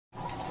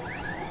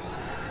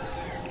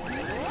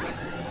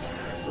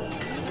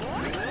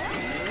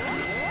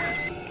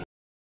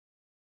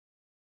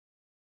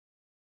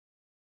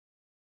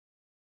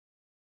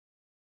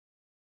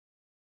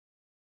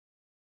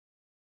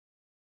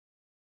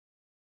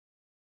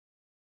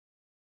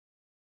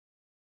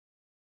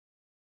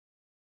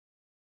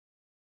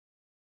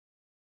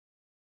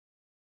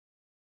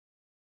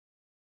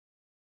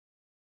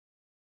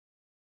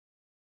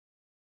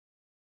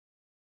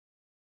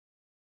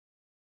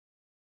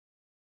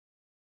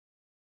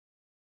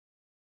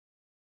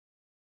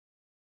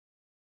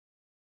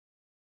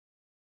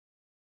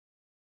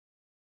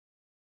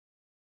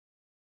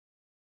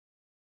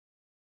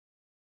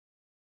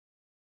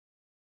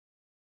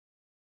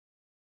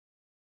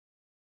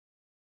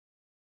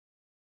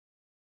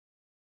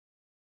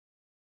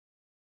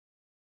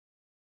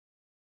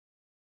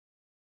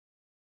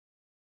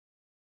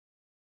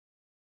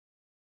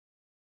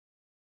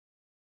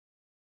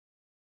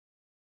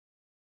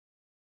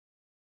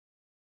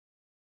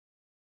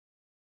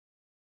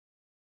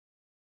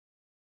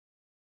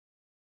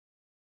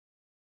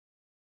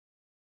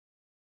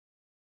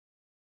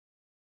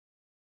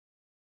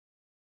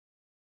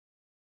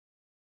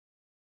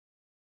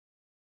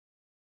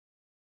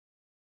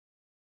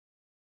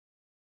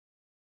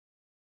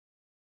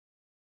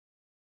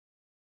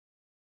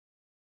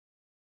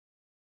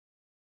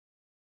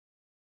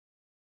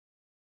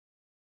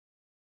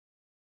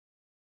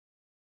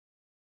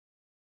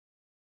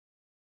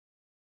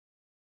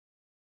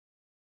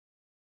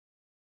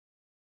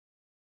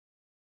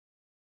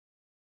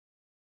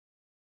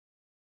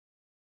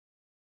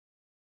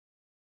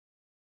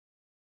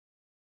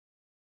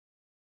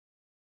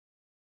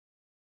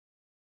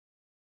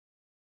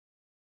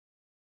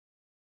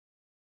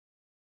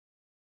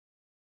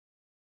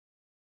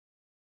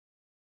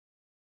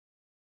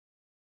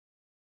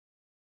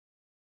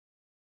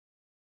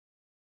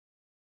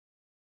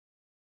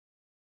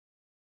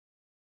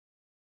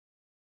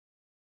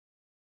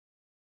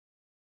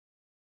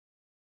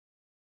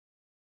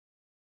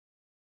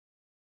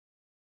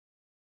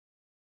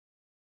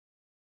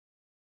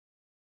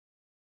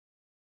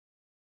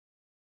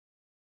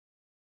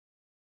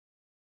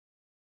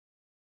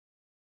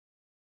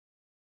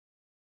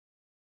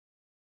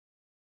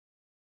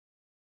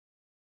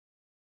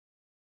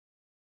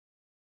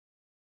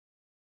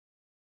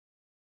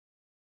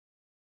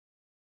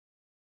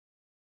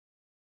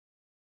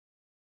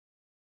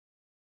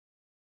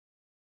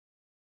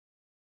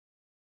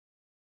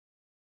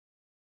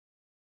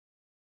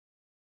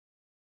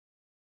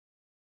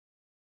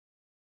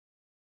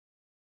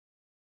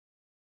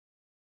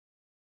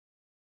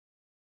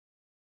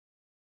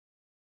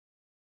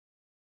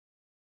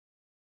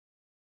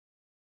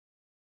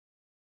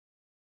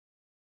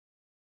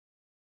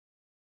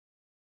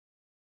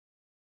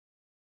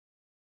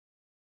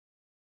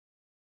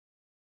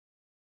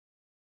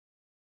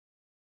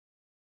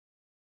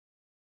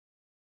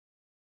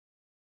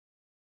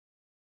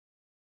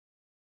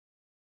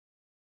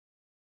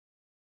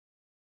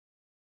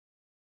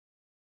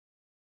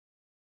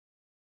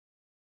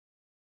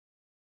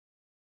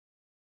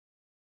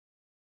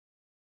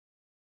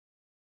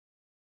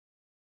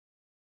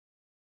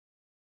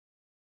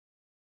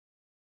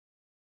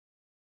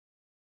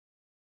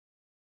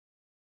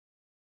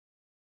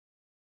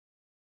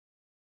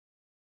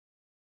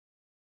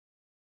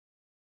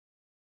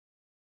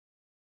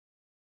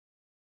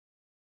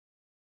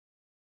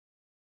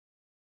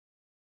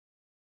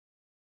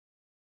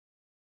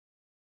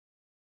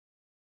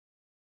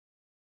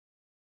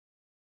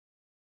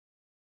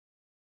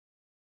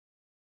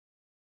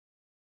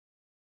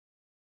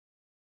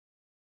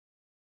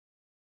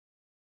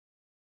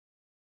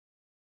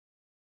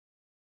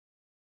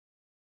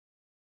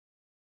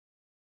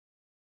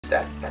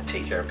that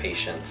take care of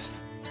patients.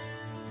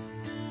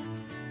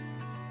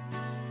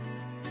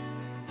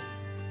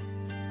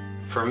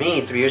 For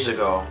me, 3 years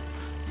ago,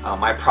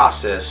 my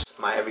process,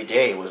 my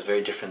everyday was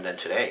very different than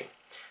today.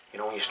 You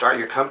know, when you start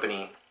your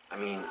company, I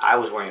mean, I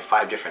was wearing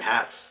 5 different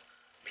hats.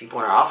 People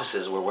in our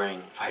offices were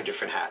wearing 5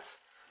 different hats.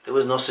 There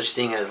was no such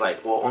thing as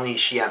like, well, only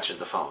she answers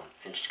the phone,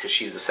 and because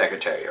she's the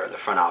secretary or the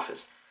front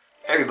office.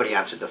 Everybody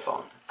answered the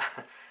phone.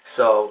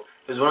 So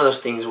it was one of those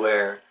things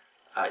where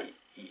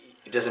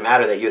it doesn't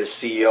matter that you're the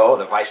CEO,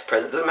 the vice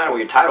president. It doesn't matter what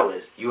your title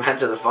is. You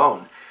answer the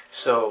phone.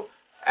 So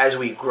as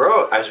we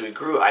grew,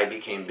 I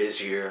became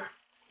busier,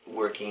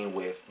 working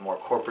with more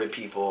corporate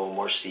people,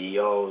 more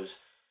CEOs,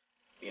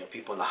 you know,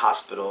 people in the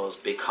hospitals,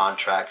 big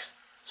contracts.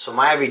 So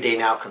my everyday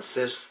now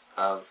consists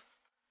of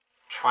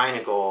trying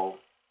to go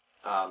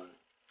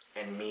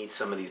and meet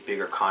some of these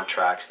bigger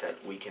contracts that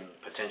we can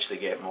potentially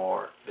get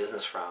more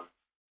business from.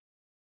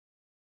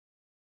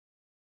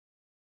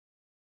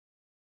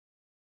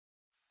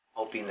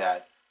 Hoping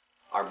that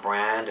our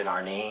brand and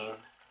our name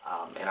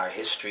and our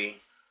history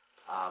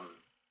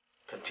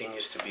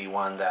continues to be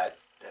one that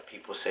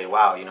people say,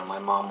 wow, you know, my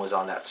mom was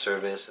on that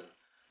service and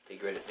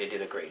they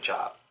did a great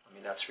job. I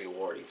mean, that's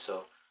rewarding.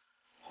 So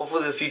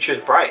hopefully the future is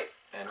bright,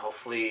 and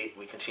hopefully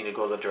we continue to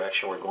go the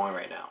direction we're going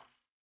right now.